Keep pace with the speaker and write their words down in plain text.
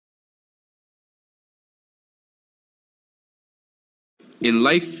In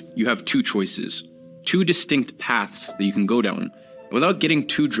life, you have two choices, two distinct paths that you can go down. Without getting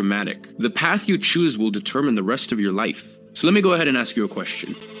too dramatic, the path you choose will determine the rest of your life. So let me go ahead and ask you a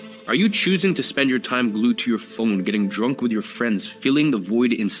question. Are you choosing to spend your time glued to your phone, getting drunk with your friends, filling the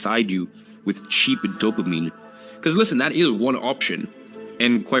void inside you with cheap dopamine? Because listen, that is one option.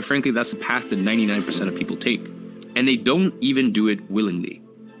 And quite frankly, that's the path that 99% of people take. And they don't even do it willingly.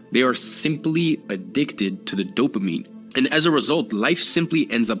 They are simply addicted to the dopamine. And as a result, life simply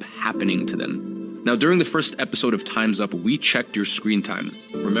ends up happening to them. Now, during the first episode of Time's Up, we checked your screen time.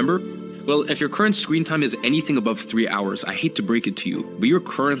 Remember? Well, if your current screen time is anything above 3 hours, I hate to break it to you, but you're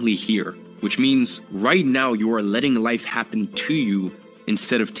currently here, which means right now you are letting life happen to you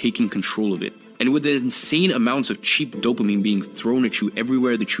instead of taking control of it. And with the insane amounts of cheap dopamine being thrown at you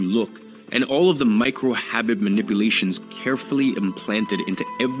everywhere that you look, and all of the micro habit manipulations carefully implanted into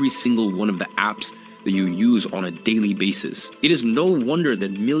every single one of the apps that you use on a daily basis, it is no wonder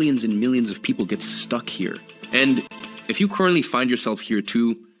that millions and millions of people get stuck here. And if you currently find yourself here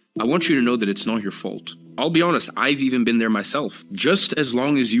too, I want you to know that it's not your fault. I'll be honest, I've even been there myself, just as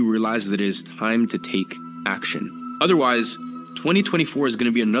long as you realize that it is time to take action. Otherwise, 2024 is going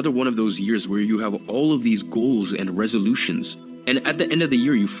to be another one of those years where you have all of these goals and resolutions, and at the end of the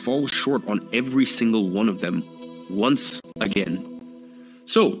year, you fall short on every single one of them, once again.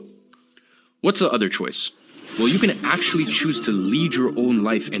 So, what's the other choice? Well, you can actually choose to lead your own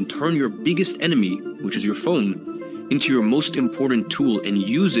life and turn your biggest enemy, which is your phone, into your most important tool and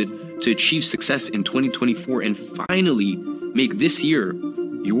use it to achieve success in 2024 and finally make this year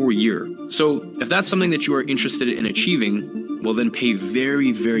your year. So if that's something that you are interested in achieving, well then pay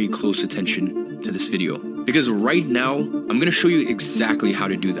very, very close attention to this video. Because right now, I'm going to show you exactly how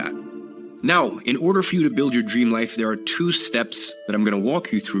to do that. Now, in order for you to build your dream life, there are 2 steps that I'm going to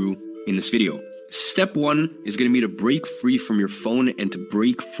walk you through in this video. Step 1 is going to be to break free from your phone and to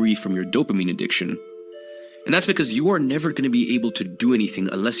break free from your dopamine addiction. And that's because you are never going to be able to do anything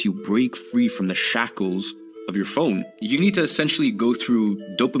unless you break free from the shackles of your phone. You need to essentially go through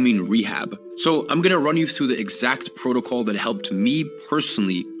dopamine rehab. So I'm going to run you through the exact protocol that helped me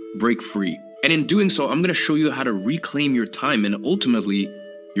personally break free. And in doing so, I'm going to show you how to reclaim your time and ultimately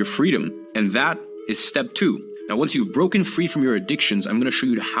your freedom. And that is step 2. Now, once you've broken free from your addictions, I'm going to show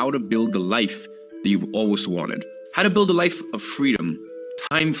you how to build the life that you've always wanted. How to build a life of freedom,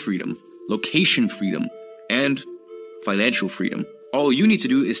 time freedom, location freedom, and financial freedom. All you need to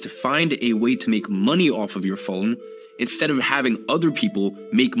do is to find a way to make money off of your phone instead of having other people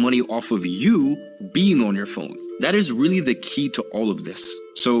make money off of you being on your phone. That is really the key to all of this.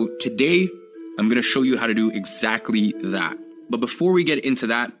 So today, I'm going to show you how to do exactly that. But before we get into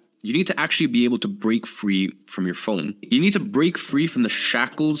that, you need to actually be able to break free from your phone. You need to break free from the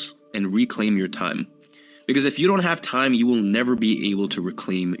shackles and reclaim your time. Because if you don't have time, you will never be able to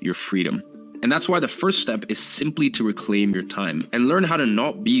reclaim your freedom. And that's why the first step is simply to reclaim your time and learn how to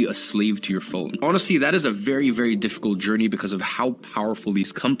not be a slave to your phone. Honestly, that is a very, very difficult journey because of how powerful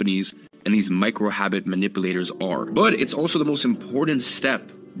these companies and these micro habit manipulators are. But it's also the most important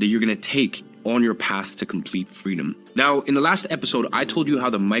step that you're going to take on your path to complete freedom. Now, in the last episode, I told you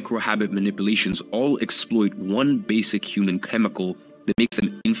how the micro habit manipulations all exploit one basic human chemical that makes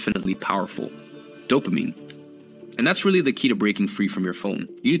them infinitely powerful: dopamine. And that's really the key to breaking free from your phone.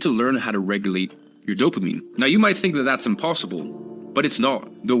 You need to learn how to regulate your dopamine. Now, you might think that that's impossible, but it's not.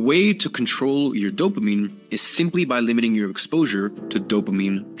 The way to control your dopamine is simply by limiting your exposure to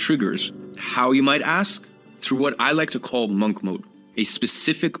dopamine triggers. How, you might ask? Through what I like to call monk mode, a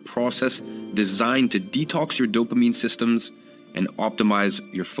specific process designed to detox your dopamine systems and optimize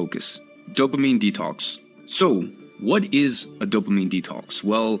your focus. Dopamine detox. So, what is a dopamine detox?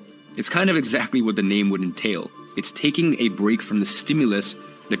 Well, it's kind of exactly what the name would entail. It's taking a break from the stimulus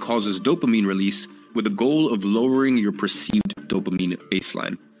that causes dopamine release with the goal of lowering your perceived dopamine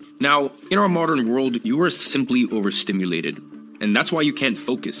baseline. Now, in our modern world, you are simply overstimulated, and that's why you can't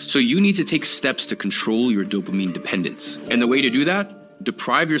focus. So you need to take steps to control your dopamine dependence. And the way to do that?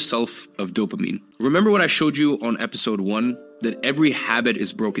 Deprive yourself of dopamine. Remember what I showed you on episode 1? That every habit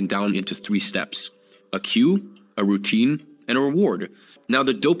is broken down into 3 steps: a cue, a routine, and a reward. Now,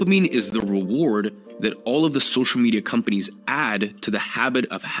 the dopamine is the reward that all of the social media companies add to the habit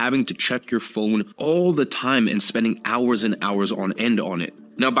of having to check your phone all the time and spending hours and hours on end on it.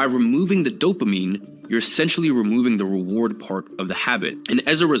 Now, by removing the dopamine, you're essentially removing the reward part of the habit. And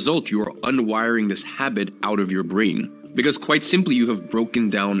as a result, you are unwiring this habit out of your brain. Because quite simply, you have broken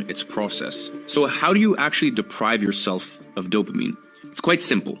down its process. So how do you actually deprive yourself of dopamine? It's quite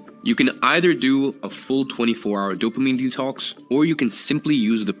simple. You can either do a full 24-hour dopamine detox, or you can simply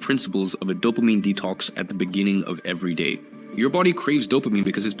use the principles of a dopamine detox at the beginning of every day. Your body craves dopamine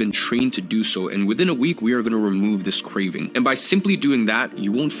because it's been trained to do so, and within a week, we are going to remove this craving. And by simply doing that,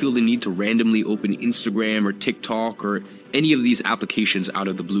 you won't feel the need to randomly open Instagram or TikTok or any of these applications out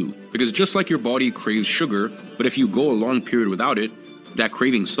of the blue. Because just like your body craves sugar, but if you go a long period without it, that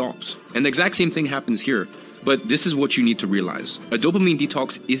craving stops. And the exact same thing happens here. But this is what you need to realize. A dopamine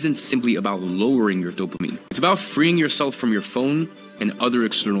detox isn't simply about lowering your dopamine. It's about freeing yourself from your phone and other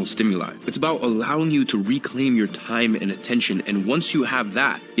external stimuli. It's about allowing you to reclaim your time and attention. And once you have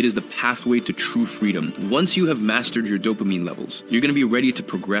that, it is the pathway to true freedom. Once you have mastered your dopamine levels, you're gonna be ready to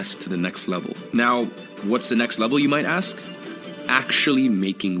progress to the next level. Now, what's the next level, you might ask? Actually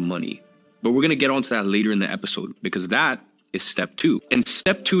making money. But we're gonna get onto that later in the episode, because that is step 2. And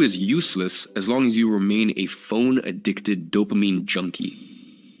step 2 is useless as long as you remain a phone-addicted dopamine junkie.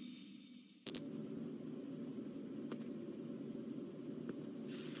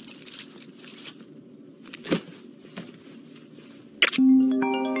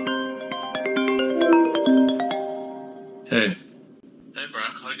 Hey. Hey,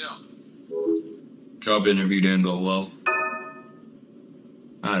 Brian, how'd it go? Job interview didn't go well.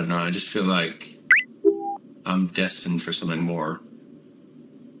 I don't know, I just feel like I'm destined for something more.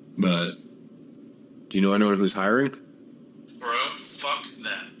 But Do you know anyone who's hiring? Bro, fuck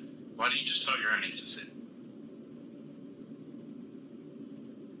that. Why don't you just start your own agency?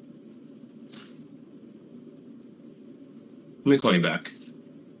 let me call you back.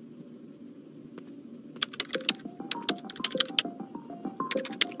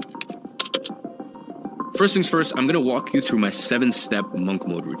 First things first, I'm gonna walk you through my 7-step monk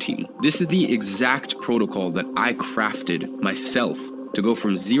mode routine. This is the exact protocol that I crafted myself to go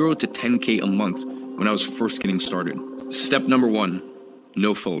from 0 to 10K a month when I was first getting started. Step number 1,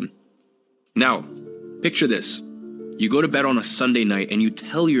 no phone. Now, picture this. You go to bed on a Sunday night and you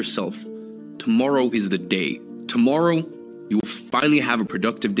tell yourself, tomorrow is the day. Tomorrow, you will finally have a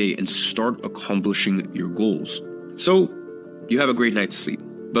productive day and start accomplishing your goals. So, you have a great night's sleep.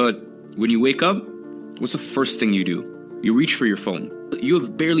 But when you wake up, what's the first thing you do? You reach for your phone. You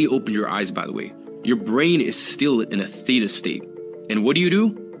have barely opened your eyes, by the way. Your brain is still in a theta state. And what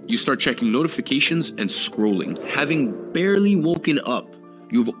do? You start checking notifications and scrolling. Having barely woken up,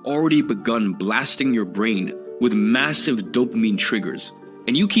 you've already begun blasting your brain with massive dopamine triggers.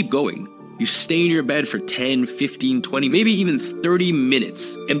 And you keep going. You stay in your bed for 10, 15, 20, maybe even 30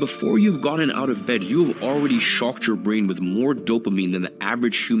 minutes. And before you've gotten out of bed, you have already shocked your brain with more dopamine than the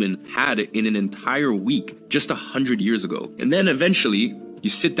average human had in an entire week just 100 years ago. And then eventually, you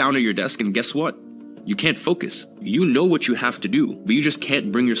sit down at your desk and guess what? You can't focus. You know what you have to do, but you just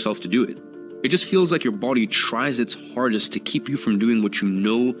can't bring yourself to do it. It just feels like your body tries its hardest to keep you from doing what you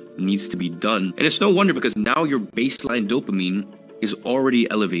know needs to be done. And it's no wonder, because now your baseline dopamine is already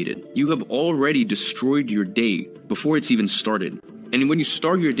elevated. You have already destroyed your day before it's even started. And when you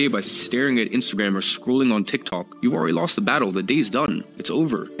start your day by staring at Instagram or scrolling on TikTok, you've already lost the battle. The day's done. It's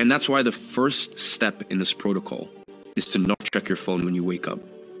over. And that's why the first step in this protocol is to not check your phone when you wake up.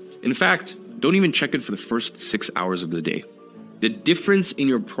 In fact, don't even check it for the first 6 hours of the day. The difference in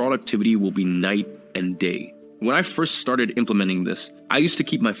your productivity will be night and day. When I first started implementing this, I used to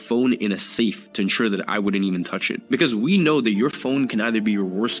keep my phone in a safe to ensure that I wouldn't even touch it. Because we know that your phone can either be your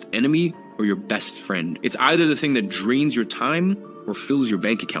worst enemy or your best friend. It's either the thing that drains your time or fills your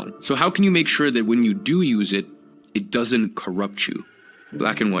bank account. So how can you make sure that when you do use it, it doesn't corrupt you?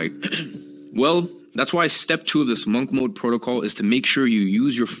 Black and white. Well, that's why step 2 of this monk mode protocol is to make sure you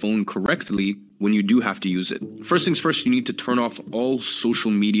use your phone correctly when you do have to use it. First things first, you need to turn off all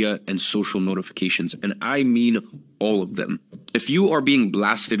social media and social notifications, and I mean all of them. If you are being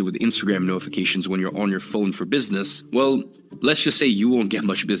blasted with Instagram notifications when you're on your phone for business, well, let's just say you won't get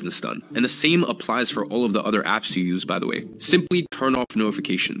much business done. And the same applies for all of the other apps you use, by the way. Simply turn off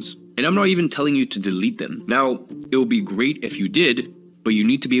notifications. And I'm not even telling you to delete them. Now, it would be great if you did, but you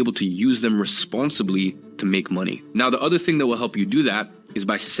need to be able to use them responsibly to make money. Now, the other thing that will help you do that is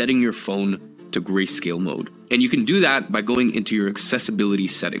by setting your phone to grayscale mode. And you can do that by going into your accessibility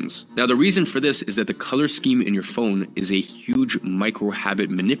settings. Now, the reason for this is that the color scheme in your phone is a huge micro habit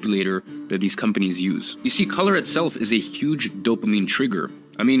manipulator that these companies use. You see, color itself is a huge dopamine trigger.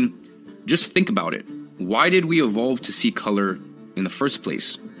 I mean, just think about it. Why did we evolve to see color in the first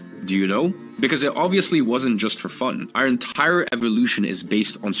place? Do you know? Because it obviously wasn't just for fun. Our entire evolution is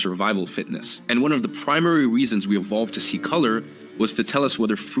based on survival fitness. And one of the primary reasons we evolved to see color was to tell us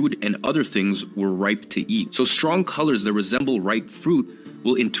whether fruit and other things were ripe to eat. So strong colors that resemble ripe fruit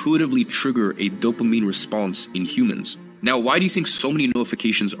will intuitively trigger a dopamine response in humans. Now, why do you think so many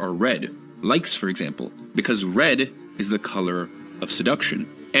notifications are red? Likes, for example. Because red is the color of seduction.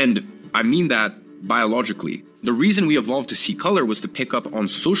 And I mean that biologically. The reason we evolved to see color was to pick up on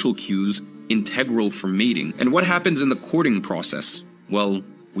social cues integral for mating. And what happens in the courting process? Well,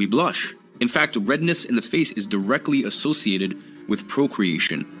 we blush. In fact, redness in the face is directly associated with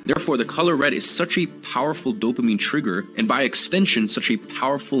procreation. Therefore, the color red is such a powerful dopamine trigger, and by extension, such a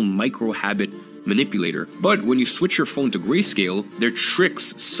powerful micro-habit manipulator. But when you switch your phone to grayscale, their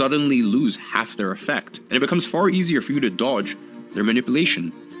tricks suddenly lose half their effect, and it becomes far easier for you to dodge their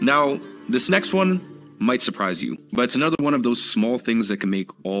manipulation. Now, this next one might surprise you, but it's another one of those small things that can make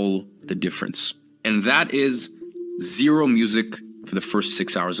all the difference. And that is zero music for the first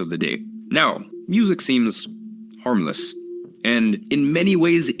 6 hours of the day. Now, music seems harmless, and in many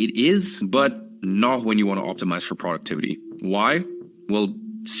ways it is, but not when you want to optimize for productivity. Why? Well,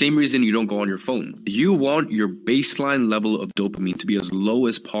 same reason you don't go on your phone. You want your baseline level of dopamine to be as low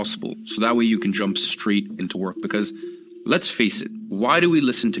as possible, so that way you can jump straight into work. Because let's face it, why do we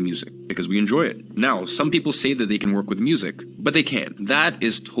listen to music? Because we enjoy it. Now, some people say that they can work with music, but they can't. That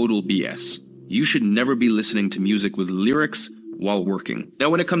is total BS. You should never be listening to music with lyrics while working. Now,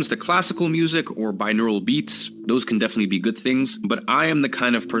 when it comes to classical music or binaural beats, those can definitely be good things, but I am the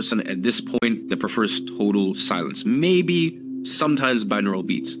kind of person at this point that prefers total silence. Maybe sometimes binaural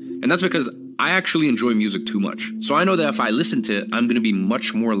beats. And that's because I actually enjoy music too much. So I know that if I listen to it, I'm going to be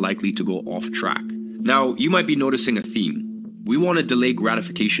much more likely to go off track. Now, you might be noticing a theme. We want to delay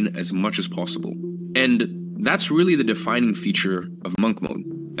gratification as much as possible. And that's really the defining feature of monk mode.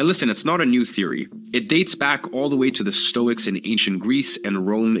 And listen, it's not a new theory. It dates back all the way to the Stoics in ancient Greece and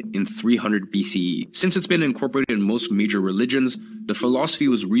Rome in 300 BCE. Since it's been incorporated in most major religions, the philosophy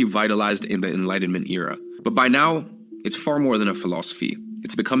was revitalized in the Enlightenment era. But by now, it's far more than a philosophy.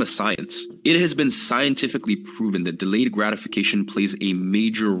 It's become a science. It has been scientifically proven that delayed gratification plays a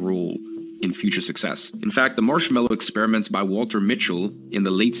major role in future success. In fact, the marshmallow experiments by Walter Mitchell in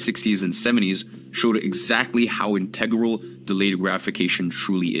the late 60s and 70s showed exactly how integral delayed gratification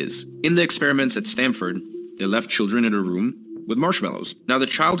truly is. In the experiments at Stanford, they left children in a room with marshmallows. Now, the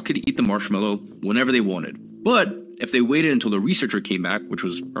child could eat the marshmallow whenever they wanted, but if they waited until the researcher came back, which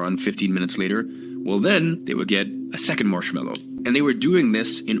was around 15 minutes later, well, then they would get a second marshmallow. And they were doing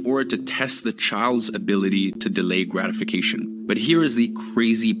this in order to test the child's ability to delay gratification. But here is the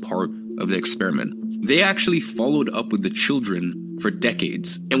crazy part of the experiment. They actually followed up with the children for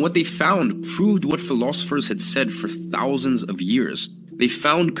decades. And what they found proved what philosophers had said for thousands of years. They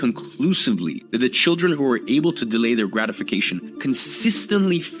found conclusively that the children who were able to delay their gratification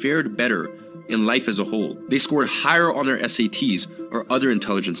consistently fared better in life as a whole. They scored higher on their SATs or other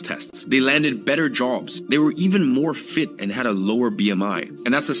intelligence tests. They landed better jobs. They were even more fit and had a lower BMI.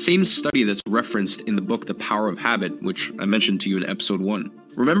 And that's the same study that's referenced in the book The Power of Habit, which I mentioned to you in episode 1.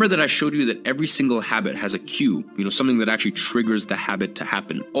 Remember that I showed you that every single habit has a cue, something that actually triggers the habit to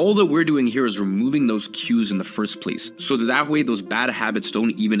happen. All that we're doing here is removing those cues in the first place, so that way those bad habits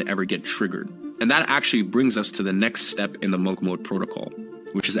don't even ever get triggered. And that actually brings us to the next step in the monk mode protocol,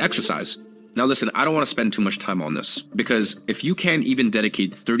 which is exercise. Now listen, I don't want to spend too much time on this, because if you can't even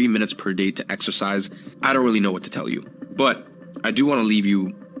dedicate 30 minutes per day to exercise, I don't really know what to tell you. But I do want to leave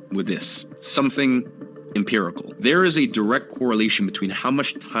you with this, something empirical. There is a direct correlation between how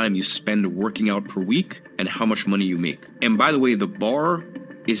much time you spend working out per week and how much money you make. And by the way, the bar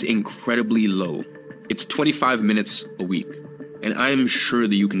is incredibly low. It's 25 minutes a week. And I am sure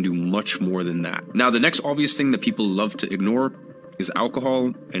that you can do much more than that. Now, the next obvious thing that people love to ignore is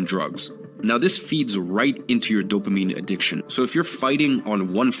alcohol and drugs. Now, this feeds right into your dopamine addiction. So if you're fighting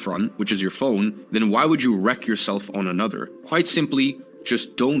on one front, which is your phone, then why would you wreck yourself on another? Quite simply,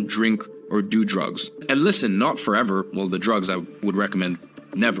 just don't drink or do drugs. And listen, not forever. Well, the drugs I would recommend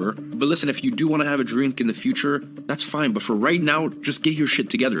never. But listen, if you do want to have a drink in the future, that's fine. But for right now, just get your shit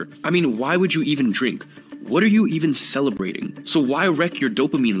together. I mean, why would you even drink? What are you even celebrating? So why wreck your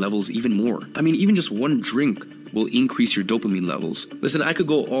dopamine levels even more? I mean, even just one drink will increase your dopamine levels. Listen, I could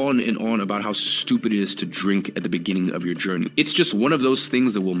go on and on about how stupid it is to drink at the beginning of your journey. It's just one of those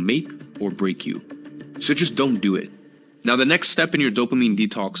things that will make or break you. So just don't do it. Now, the next step in your dopamine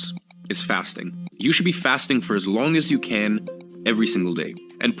detox is fasting. You should be fasting for as long as you can every single day.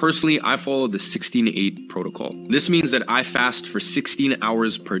 And personally, I follow the 16-8 protocol. This means that I fast for 16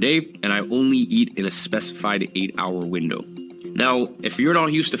 hours per day, and I only eat in a specified 8-hour window. Now, if you're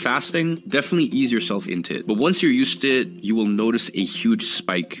not used to fasting, definitely ease yourself into it. But once you're used to it, you will notice a huge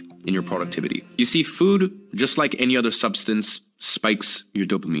spike in your productivity. You see, food, just like any other substance, spikes your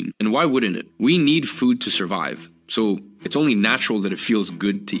dopamine. And why wouldn't it? We need food to survive. So it's only natural that it feels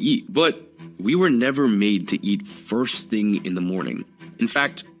good to eat. But we were never made to eat first thing in the morning. In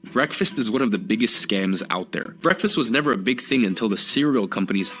fact, breakfast is one of the biggest scams out there. Breakfast was never a big thing until the cereal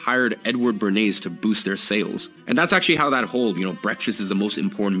companies hired Edward Bernays to boost their sales. And that's actually how that whole, breakfast is the most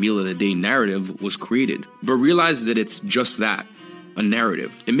important meal of the day narrative was created. But realize that it's just that. A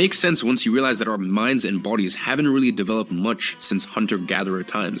narrative. It makes sense once you realize that our minds and bodies haven't really developed much since hunter-gatherer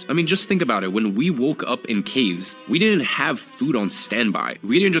times. I mean, just think about it. When we woke up in caves, we didn't have food on standby.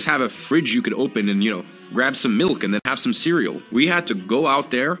 We didn't just have a fridge you could open and, grab some milk and then have some cereal. We had to go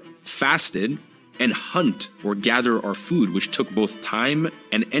out there, fasted, and hunt or gather our food, which took both time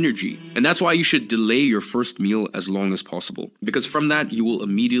and energy. And that's why you should delay your first meal as long as possible, because from that, you will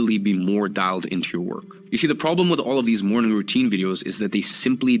immediately be more dialed into your work. You see, the problem with all of these morning routine videos is that they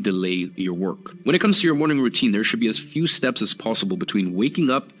simply delay your work. When it comes to your morning routine, there should be as few steps as possible between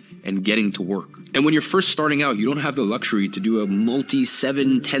waking up and getting to work. And when you're first starting out, you don't have the luxury to do a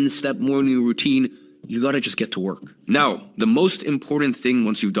multi-7, 10-step morning routine. You gotta just get to work. Now, the most important thing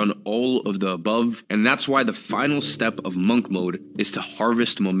once you've done all of the above, and that's why the final step of monk mode is to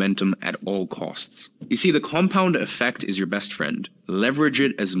harvest momentum at all costs. You see, the compound effect is your best friend. Leverage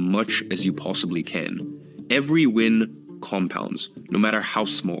it as much as you possibly can. Every win compounds, no matter how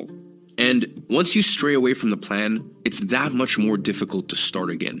small. And once you stray away from the plan, it's that much more difficult to start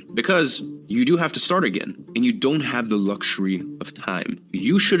again. Because you do have to start again, and you don't have the luxury of time.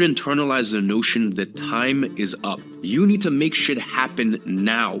 You should internalize the notion that time is up. You need to make shit happen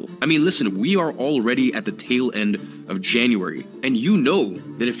now. I mean, listen, we are already at the tail end of January, and you know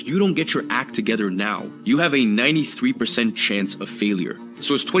that if you don't get your act together now, you have a 93% chance of failure.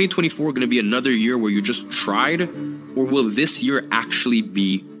 So is 2024 going to be another year where you just tried, or will this year actually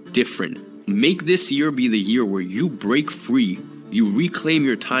be different? Make this year be the year where you break free, you reclaim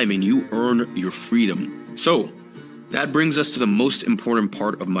your time, and you earn your freedom. So that brings us to the most important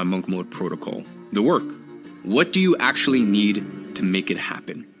part of my monk mode protocol, the work. What do you actually need to make it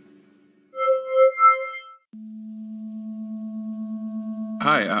happen?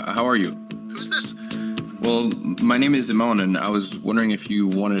 Hi, how are you? Who's this? Well, my name is Imon, and I was wondering if you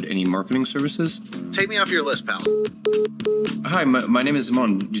wanted any marketing services? Take me off your list, pal. Hi, my name is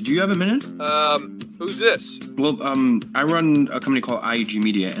Imon. Do you have a minute? Who's this? Well, I run a company called IEG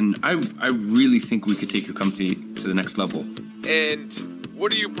Media, and I really think we could take your company to the next level. And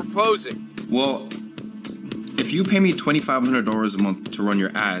what are you proposing? Well, if you pay me $2,500 a month to run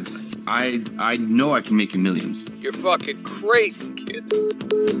your ads, I know I can make you millions. You're fucking crazy, kid.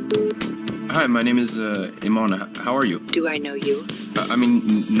 Hi, my name is Imon. How are you? Do I know you? I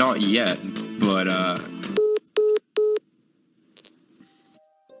mean, not yet, but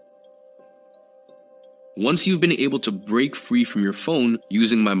once you've been able to break free from your phone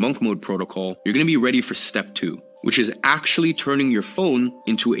using my monk mode protocol, you're going to be ready for step 2, which is actually turning your phone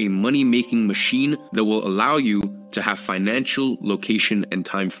into a money-making machine that will allow you to have financial, location, and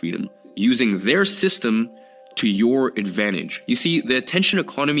time freedom, using their system to your advantage. You see, the attention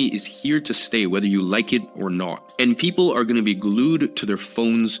economy is here to stay whether you like it or not, and people are going to be glued to their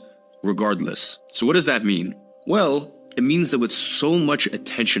phones regardless. So what does that mean? Well, it means that with so much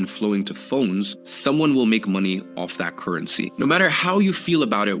attention flowing to phones, someone will make money off that currency. No matter how you feel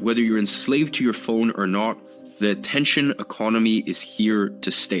about it, whether you're enslaved to your phone or not, the attention economy is here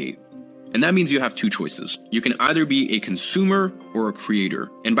to stay. And that means you have two choices. You can either be a consumer or a creator.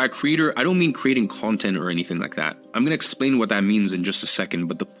 And by creator, I don't mean creating content or anything like that. I'm gonna explain what that means in just a second,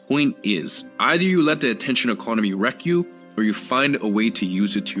 but the point is, either you let the attention economy wreck you, or you find a way to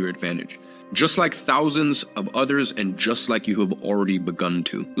use it to your advantage. Just like thousands of others, and just like you have already begun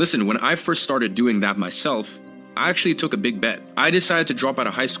to. Listen, when I first started doing that myself, I actually took a big bet. I decided to drop out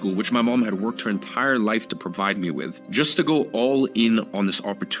of high school, which my mom had worked her entire life to provide me with, just to go all in on this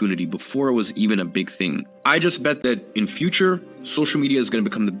opportunity before it was even a big thing. I just bet that in future, social media is going to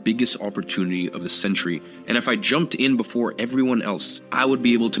become the biggest opportunity of the century. And if I jumped in before everyone else, I would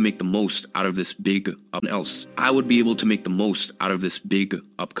be able to make the most out of this big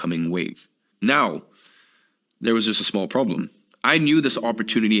upcoming wave. Now, there was just a small problem. I knew this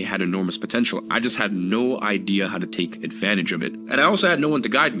opportunity had enormous potential. I just had no idea how to take advantage of it. And I also had no one to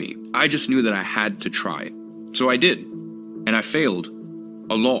guide me. I just knew that I had to try. So I did. And I failed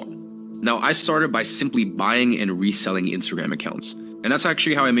a lot. Now, I started by simply buying and reselling Instagram accounts. And that's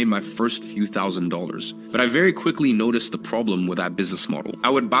actually how I made my first few $1,000s. But I very quickly noticed the problem with that business model.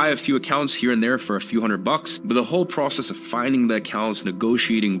 I would buy a few accounts here and there for a few $100, but the whole process of finding the accounts,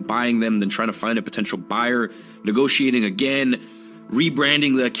 negotiating, buying them, then trying to find a potential buyer, negotiating again,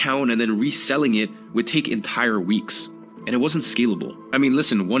 rebranding the account, and then reselling it would take entire weeks. And it wasn't scalable. I mean,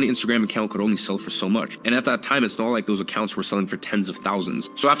 listen, one Instagram account could only sell for so much. And at that time, it's not like those accounts were selling for tens of thousands.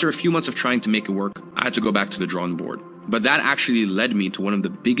 So after a few months of trying to make it work, I had to go back to the drawing board. But that actually led me to one of the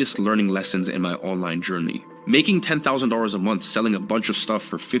biggest learning lessons in my online journey. Making $10,000 a month selling a bunch of stuff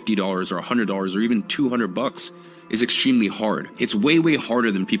for $50 or $100 or even $200 is extremely hard. It's way, way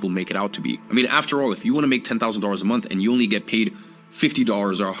harder than people make it out to be. I mean, after all, if you want to make $10,000 a month and you only get paid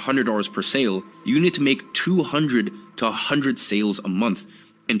 $50 or $100 per sale, you need to make 200 to 100 sales a month.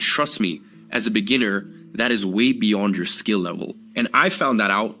 And trust me, as a beginner, that is way beyond your skill level. And I found that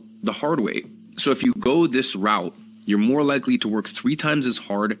out the hard way. So if you go this route, you're more likely to work 3 times as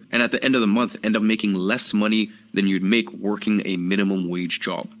hard and at the end of the month end up making less money than you'd make working a minimum wage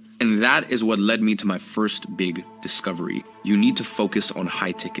job. And that is what led me to my first big discovery. You need to focus on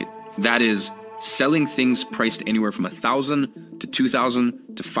high ticket. That is selling things priced anywhere from $1,000 to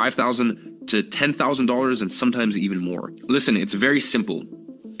 $2,000 to $5,000 to $10,000 and sometimes even more. Listen, it's very simple.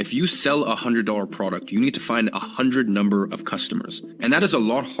 If you sell a $100 product, you need to find 100 number of customers. And that is a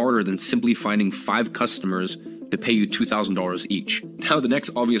lot harder than simply finding 5 customers to pay you $2,000 each. Now, the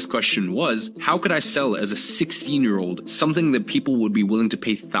next obvious question was, how could I sell as a 16-year-old something that people would be willing to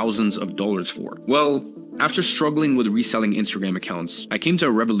pay thousands of dollars for? Well, after struggling with reselling Instagram accounts, I came to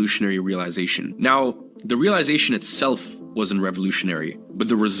a revolutionary realization. Now, the realization itself wasn't revolutionary, but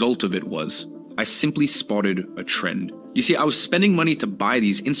the result of it was. I simply spotted a trend. You see, I was spending money to buy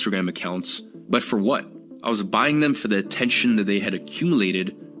these Instagram accounts, but for what? I was buying them for the attention that they had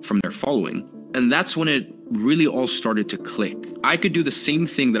accumulated from their following. And that's when it really all started to click. I could do the same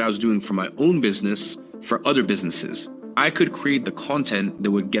thing that I was doing for my own business for other businesses. I could create the content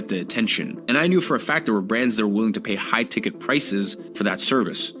that would get the attention. And I knew for a fact there were brands that were willing to pay high ticket prices for that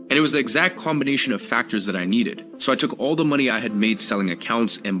service. And it was the exact combination of factors that I needed. So I took all the money I had made selling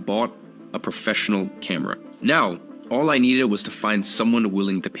accounts and bought a professional camera. Now, all I needed was to find someone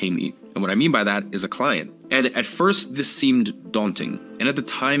willing to pay me. And what I mean by that is a client. And at first, this seemed daunting. And at the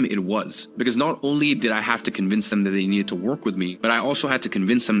time, it was. Because not only did I have to convince them that they needed to work with me, but I also had to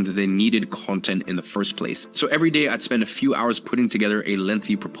convince them that they needed content in the first place. So every day, I'd spend a few hours putting together a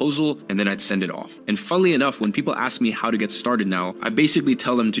lengthy proposal, and then I'd send it off. And funnily enough, when people ask me how to get started now, I basically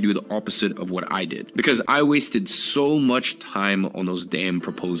tell them to do the opposite of what I did. Because I wasted so much time on those damn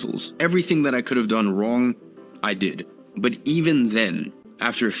proposals. Everything that I could have done wrong, I did. But even then,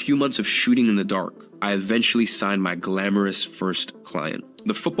 after a few months of shooting in the dark, I eventually signed my glamorous first client,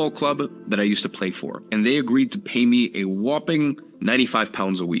 the football club that I used to play for, and they agreed to pay me a whopping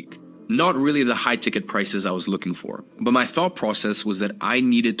 £95 a week. Not really the high ticket prices I was looking for, but my thought process was that I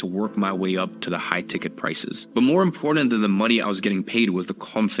needed to work my way up to the high ticket prices. But more important than the money I was getting paid was the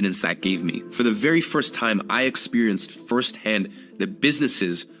confidence that gave me. For the very first time, I experienced firsthand that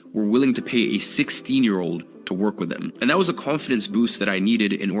businesses were willing to pay a 16-year-old to work with them. And that was a confidence boost that I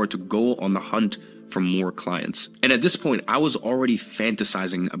needed in order to go on the hunt for more clients. And at this point, I was already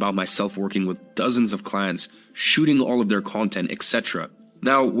fantasizing about myself working with dozens of clients, shooting all of their content, etc.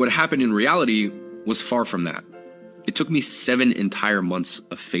 Now, what happened in reality was far from that. It took me 7 entire months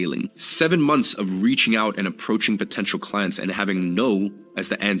of failing. 7 months of reaching out and approaching potential clients and having no as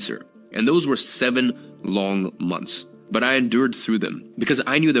the answer. And those were 7 long months. But I endured through them because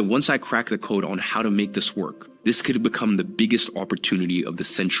I knew that once I cracked the code on how to make this work, this could become the biggest opportunity of the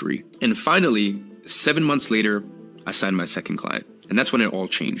century. And finally, 7 months later, I signed my second client. And that's when it all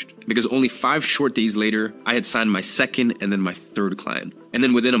changed. Because only 5 short days later, I had signed my second and then my third client. And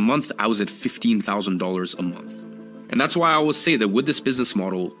then within a month, I was at $15,000 a month. And that's why I always say that with this business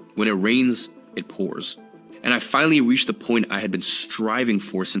model, when it rains, it pours. And I finally reached the point I had been striving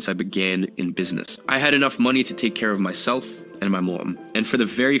for since I began in business. I had enough money to take care of myself and my mom. And for the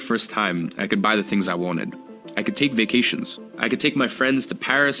very first time, I could buy the things I wanted. I could take vacations. I could take my friends to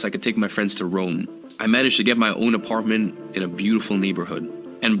Paris. I could take my friends to Rome. I managed to get my own apartment in a beautiful neighborhood.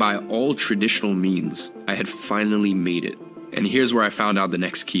 And by all traditional means, I had finally made it. And here's where I found out the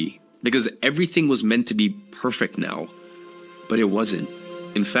next key. Because everything was meant to be perfect now, but it wasn't.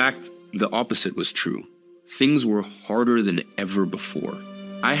 In fact, the opposite was true. Things were harder than ever before.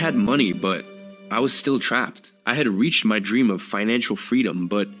 I had money, but I was still trapped. I had reached my dream of financial freedom,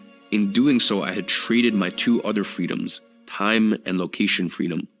 but in doing so, I had traded my 2 other freedoms, time and location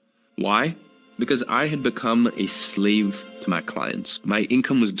freedom. Why? Because I had become a slave to my clients. My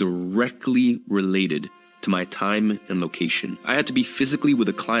income was directly related to my time and location. I had to be physically with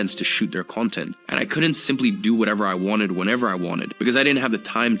the clients to shoot their content. And I couldn't simply do whatever I wanted whenever I wanted because I didn't have the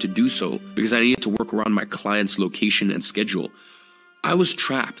time to do so because I needed to work around my clients' location and schedule. I was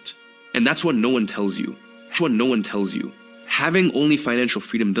trapped. And that's what no one tells you. That's what no one tells you. Having only financial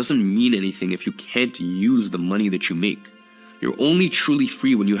freedom doesn't mean anything if you can't use the money that you make. You're only truly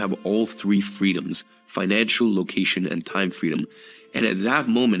free when you have all three freedoms: financial, location, and time freedom. And at that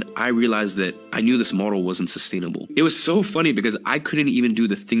moment, I realized that I knew this model wasn't sustainable. It was so funny because I couldn't even do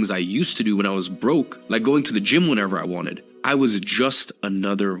the things I used to do when I was broke, like going to the gym whenever I wanted. I was just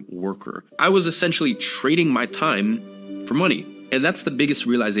another worker. I was essentially trading my time for money. And that's the biggest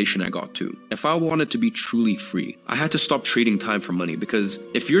realization I got to. If I wanted to be truly free, I had to stop trading time for money, because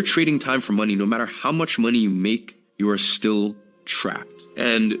if you're trading time for money, no matter how much money you make, you are still trapped.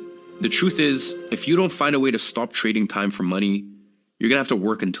 And the truth is, if you don't find a way to stop trading time for money, you're gonna have to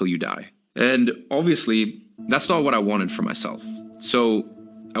work until you die. And obviously, that's not what I wanted for myself. So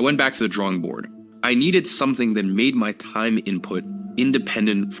I went back to the drawing board. I needed something that made my time input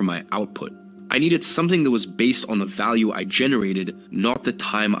independent from my output. I needed something that was based on the value I generated, not the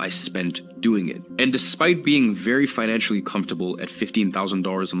time I spent doing it. And despite being very financially comfortable at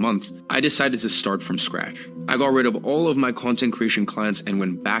 $15,000 a month, I decided to start from scratch. I got rid of all of my content creation clients and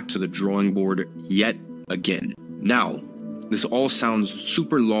went back to the drawing board yet again. Now, this all sounds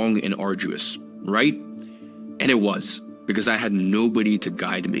super long and arduous, right? And it was, because I had nobody to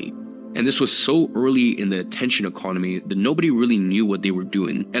guide me. And this was so early in the attention economy that nobody really knew what they were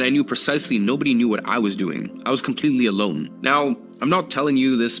doing. And I knew precisely nobody knew what I was doing. I was completely alone. Now, I'm not telling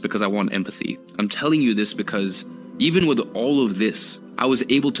you this because I want empathy. I'm telling you this because even with all of this, I was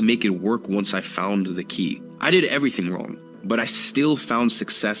able to make it work once I found the key. I did everything wrong, but I still found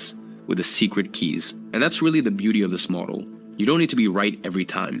success with the secret keys. And that's really the beauty of this model. You don't need to be right every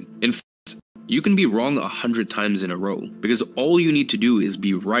time. In fact, you can be wrong 100 times in a row, because all you need to do is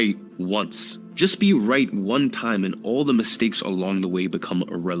be right once. Just be right one time and all the mistakes along the way become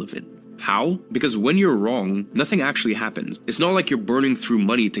irrelevant. How? Because when you're wrong, nothing actually happens. It's not like you're burning through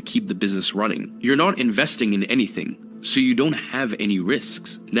money to keep the business running. You're not investing in anything, so you don't have any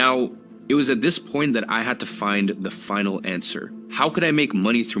risks. Now, it was at this point that I had to find the final answer. How could I make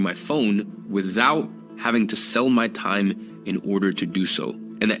money through my phone without having to sell my time in order to do so?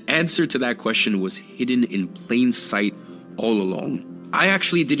 And the answer to that question was hidden in plain sight all along. I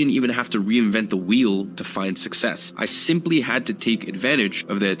actually didn't even have to reinvent the wheel to find success. I simply had to take advantage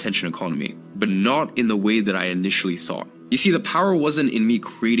of the attention economy, but not in the way that I initially thought. You see, the power wasn't in me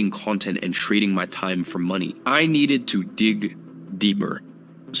creating content and trading my time for money. I needed to dig deeper.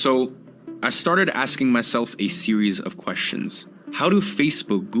 So I started asking myself a series of questions. How do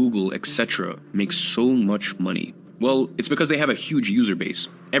Facebook, Google, etc. make so much money? Well, it's because they have a huge user base.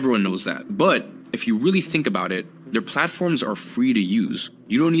 Everyone knows that. But if you really think about it, their platforms are free to use.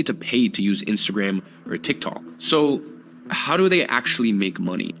 You don't need to pay to use Instagram or TikTok. So how do they actually make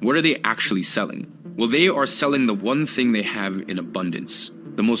money? What are they actually selling? Well, they are selling the one thing they have in abundance,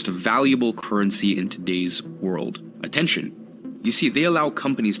 the most valuable currency in today's world: attention. You see, they allow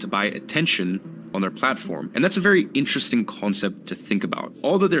companies to buy attention on their platform. And that's a very interesting concept to think about.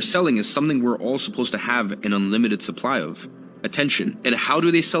 All that they're selling is something we're all supposed to have an unlimited supply of: attention. And how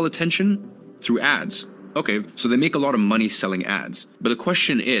do they sell attention? Through ads. Okay, so they make a lot of money selling ads. But the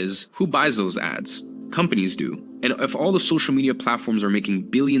question is, who buys those ads? Companies do. And if all the social media platforms are making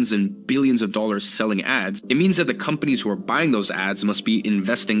billions and billions of dollars selling ads, it means that the companies who are buying those ads must be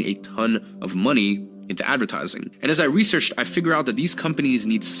investing a ton of money into advertising. And as I researched, I figured out that these companies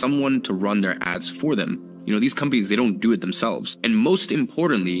need someone to run their ads for them. You know, these companies, they don't do it themselves. And most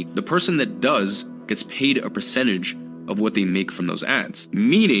importantly, the person that does gets paid a percentage of what they make from those ads.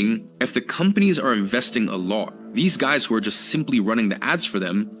 Meaning, if the companies are investing a lot, these guys who are just simply running the ads for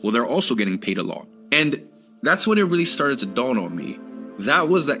them, well, they're also getting paid a lot. And that's when it really started to dawn on me. That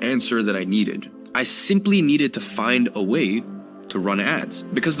was the answer that I needed. I simply needed to find a way to run ads,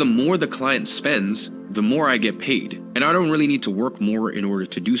 because the more the client spends, the more I get paid. And I don't really need to work more in order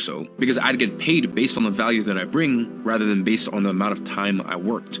to do so, because I'd get paid based on the value that I bring rather than based on the amount of time I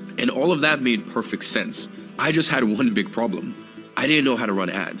worked. And all of that made perfect sense. I just had one big problem. I didn't know how to run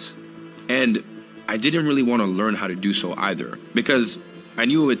ads. And I didn't really want to learn how to do so either, because I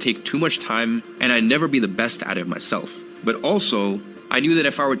knew it would take too much time and I'd never be the best at it myself. But also, I knew that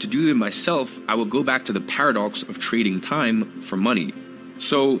if I were to do it myself, I would go back to the paradox of trading time for money.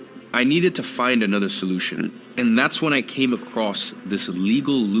 So I needed to find another solution. And that's when I came across this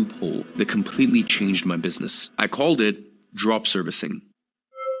legal loophole that completely changed my business. I called it drop servicing.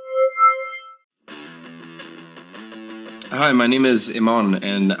 Hi, my name is Iman,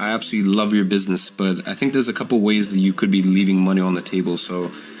 and I absolutely love your business, but I think there's a couple ways that you could be leaving money on the table.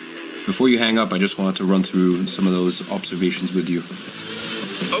 So before you hang up, I just wanted to run through some of those observations with you.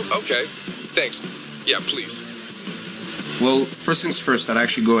 Oh, okay. Thanks. Yeah, please. Well, first things first, I'd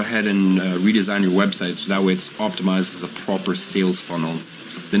actually go ahead and redesign your website so that way it's optimized as a proper sales funnel.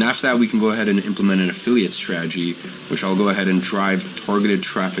 Then after that, we can go ahead and implement an affiliate strategy, which I'll go ahead and drive targeted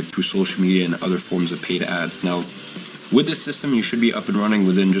traffic through social media and other forms of paid ads. Now, with this system, you should be up and running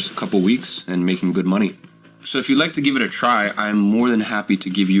within just a couple weeks and making good money. So if you'd like to give it a try, I'm more than happy to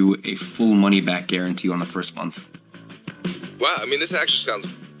give you a full money back guarantee on the first month. Wow, I mean, this actually sounds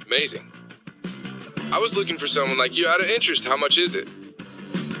amazing. I was looking for someone like you out of interest. How much is it?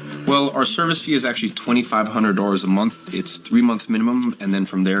 Well, our service fee is actually $2,500 a month. It's 3-month minimum, and then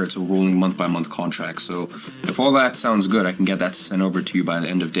from there, it's a rolling month-by-month contract. So if all that sounds good, I can get that sent over to you by the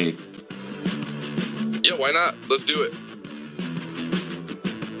end of day. Yeah, why not? Let's do it.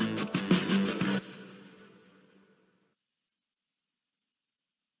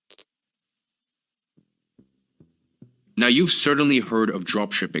 Now, you've certainly heard of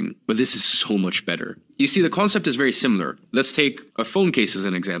dropshipping, but this is so much better. You see, the concept is very similar. Let's take a phone case as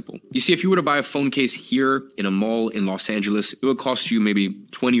an example. You see, if you were to buy a phone case here in a mall in Los Angeles, it would cost you maybe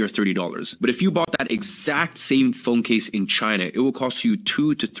 $20 or $30. But if you bought that exact same phone case in China, it will cost you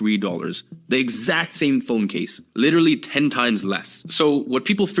 $2 to $3. The exact same phone case, literally 10 times less. So what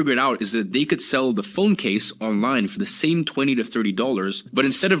people figured out is that they could sell the phone case online for the same $20 to $30, but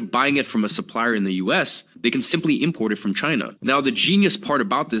instead of buying it from a supplier in the US, they can simply import it from China. Now, the genius part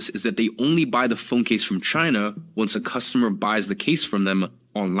about this is that they only buy the phone case from China once a customer buys the case from them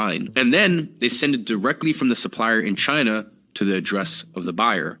online. And then they send it directly from the supplier in China to the address of the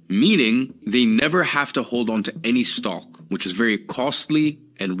buyer, meaning they never have to hold on to any stock, which is very costly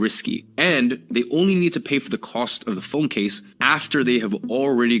and risky. And they only need to pay for the cost of the phone case after they have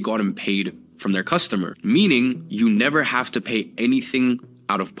already gotten paid from their customer, meaning you never have to pay anything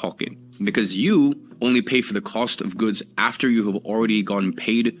out of pocket because you only pay for the cost of goods after you have already gotten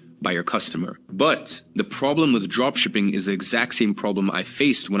paid by your customer. But the problem with dropshipping is the exact same problem I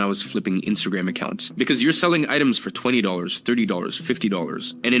faced when I was flipping Instagram accounts. Because you're selling items for $20, $30,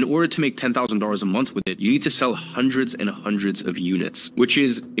 $50. And in order to make $10,000 a month with it, you need to sell hundreds and hundreds of units, which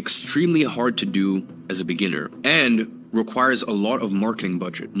is extremely hard to do as a beginner and requires a lot of marketing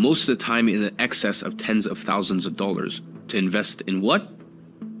budget, most of the time in the excess of tens of thousands of dollars to invest in what?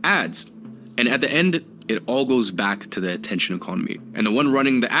 Ads. And at the end, it all goes back to the attention economy. And the one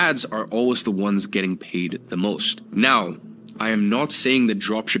running the ads are always the ones getting paid the most. Now, I am not saying that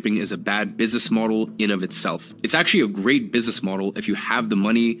dropshipping is a bad business model in of itself. It's actually a great business model if you have the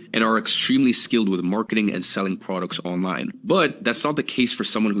money and are extremely skilled with marketing and selling products online. But that's not the case for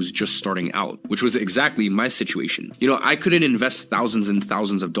someone who's just starting out, which was exactly my situation. You know, I couldn't invest thousands and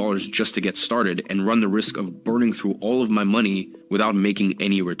thousands of dollars just to get started and run the risk of burning through all of my money without making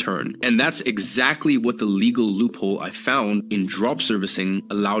any return. And that's exactly what the legal loophole I found in drop servicing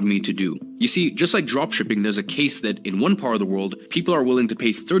allowed me to do. You see, just like dropshipping, there's a case that in one part of the world, people are willing to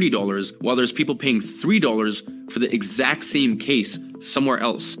pay $30 while there's people paying $3 for the exact same case somewhere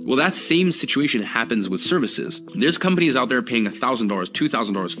else. Well, that same situation happens with services. There's companies out there paying $1,000,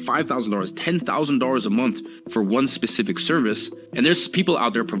 $2,000, $5,000, $10,000 a month for one specific service. And there's people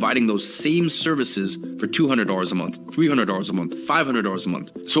out there providing those same services for $200 a month, $300 a month, $500 a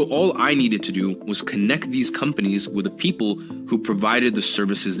month. So all I needed to do was connect these companies with the people who provided the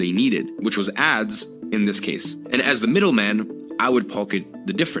services they needed, which was ads in this case. And as the middleman, I would pocket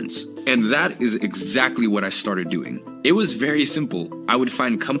the difference. And that is exactly what I started doing. It was very simple. I would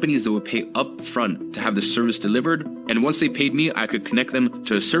find companies that would pay up front to have the service delivered. And once they paid me, I could connect them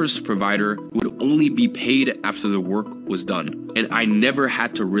to a service provider who would only be paid after the work was done. And I never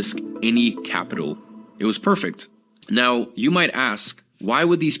had to risk any capital. It was perfect. Now, you might ask, why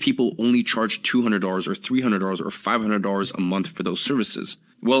would these people only charge $200 or $300 or $500 a month for those services?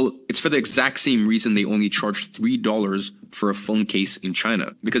 Well, it's for the exact same reason they only charge $3 for a phone case in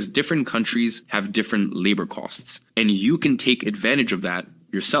China, because different countries have different labor costs, and you can take advantage of that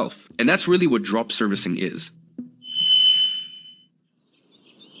yourself. And that's really what drop servicing is.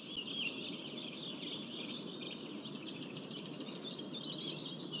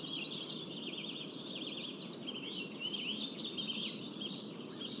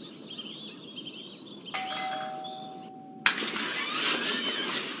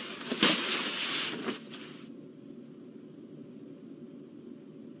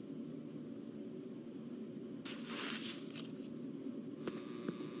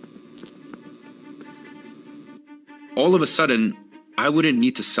 All of a sudden, I wouldn't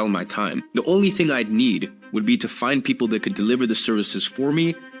need to sell my time. The only thing I'd need would be to find people that could deliver the services for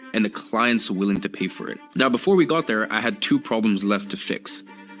me and the clients willing to pay for it. Now, before we got there, I had two problems left to fix.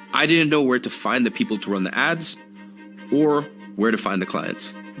 I didn't know where to find the people to run the ads or where to find the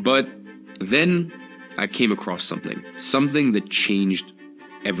clients. But then I came across something that changed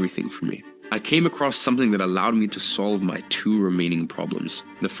everything for me. I came across something that allowed me to solve my two remaining problems.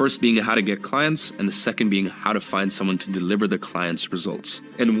 The first being how to get clients, and the second being how to find someone to deliver the client's results.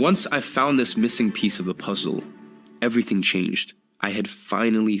 And once I found this missing piece of the puzzle, everything changed. I had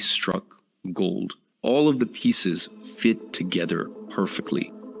finally struck gold. All of the pieces fit together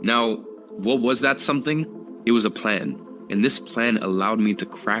perfectly. Now, what was that something? It was a plan. And this plan allowed me to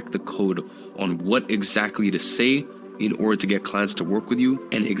crack the code on what exactly to say in order to get clients to work with you,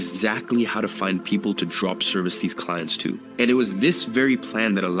 and exactly how to find people to drop service these clients to. And it was this very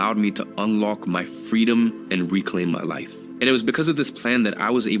plan that allowed me to unlock my freedom and reclaim my life. And it was because of this plan that I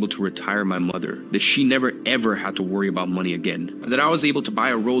was able to retire my mother, that she never ever had to worry about money again, that I was able to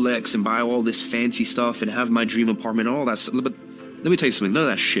buy a Rolex and buy all this fancy stuff and have my dream apartment and all that stuff. But let me tell you something, none of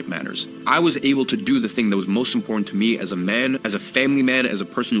that shit matters. I was able to do the thing that was most important to me as a man, as a family man, as a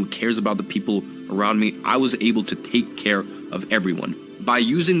person who cares about the people around me. I was able to take care of everyone. By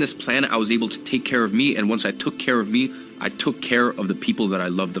using this plan, I was able to take care of me, and once I took care of me, I took care of the people that I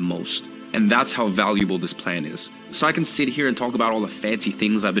love the most. And that's how valuable this plan is. So I can sit here and talk about all the fancy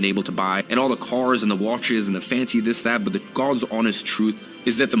things I've been able to buy, and all the cars and the watches and the fancy this, that, but the God's honest truth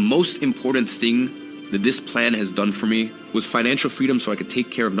is that the most important thing that this plan has done for me was financial freedom, so I could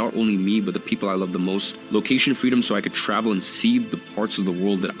take care of not only me, but the people I love the most. Location freedom, so I could travel and see the parts of the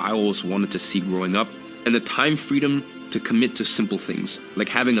world that I always wanted to see growing up. And the time freedom to commit to simple things, like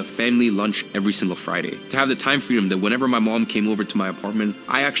having a family lunch every single Friday. To have the time freedom that whenever my mom came over to my apartment,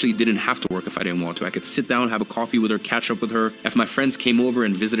 I actually didn't have to work if I didn't want to. I could sit down, have a coffee with her, catch up with her. If my friends came over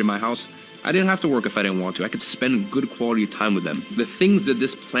and visited my house, I didn't have to work if I didn't want to. I could spend good quality time with them. The things that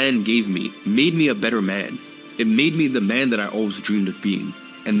this plan gave me made me a better man. It made me the man that I always dreamed of being.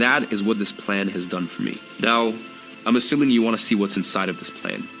 And that is what this plan has done for me. Now, I'm assuming you want to see what's inside of this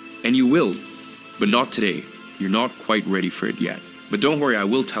plan. And you will, but not today. You're not quite ready for it yet. But don't worry, I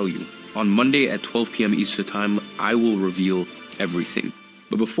will tell you. On Monday at 12 p.m. Eastern Time, I will reveal everything.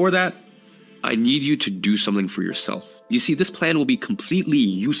 But before that, I need you to do something for yourself. You see, this plan will be completely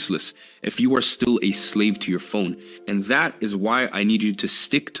useless if you are still a slave to your phone. And that is why I need you to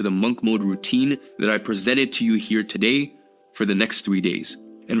stick to the monk mode routine that I presented to you here today for the next 3 days.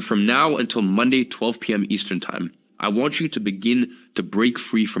 And from now until Monday, 12 p.m. Eastern Time, I want you to begin to break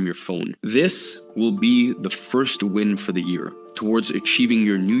free from your phone. This will be the first win for the year towards achieving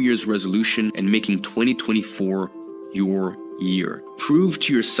your New Year's resolution and making 2024 your year. Prove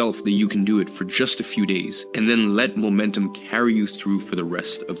to yourself that you can do it for just a few days, and then let momentum carry you through for the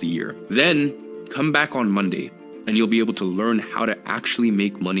rest of the year. Then come back on Monday and you'll be able to learn how to actually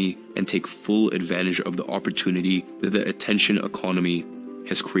make money and take full advantage of the opportunity that the attention economy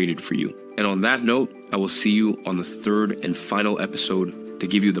has created for you. And on that note, I will see you on the third and final episode to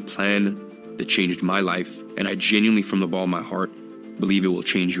give you the plan that changed my life, and I genuinely, from the bottom of my heart, believe it will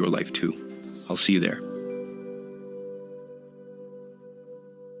change your life too. I'll see you there.